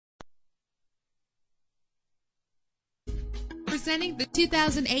Presenting the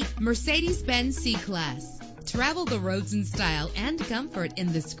 2008 Mercedes-Benz C-Class. Travel the roads in style and comfort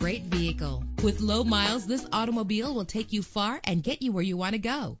in this great vehicle. With low miles, this automobile will take you far and get you where you want to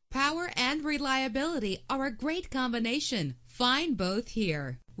go. Power and reliability are a great combination. Find both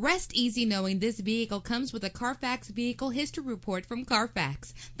here. Rest easy knowing this vehicle comes with a Carfax Vehicle History Report from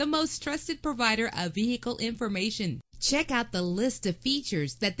Carfax, the most trusted provider of vehicle information. Check out the list of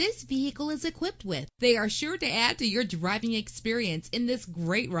features that this vehicle is equipped with. They are sure to add to your driving experience in this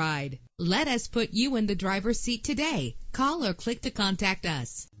great ride. Let us put you in the driver's seat today. Call or click to contact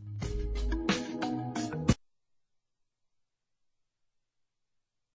us.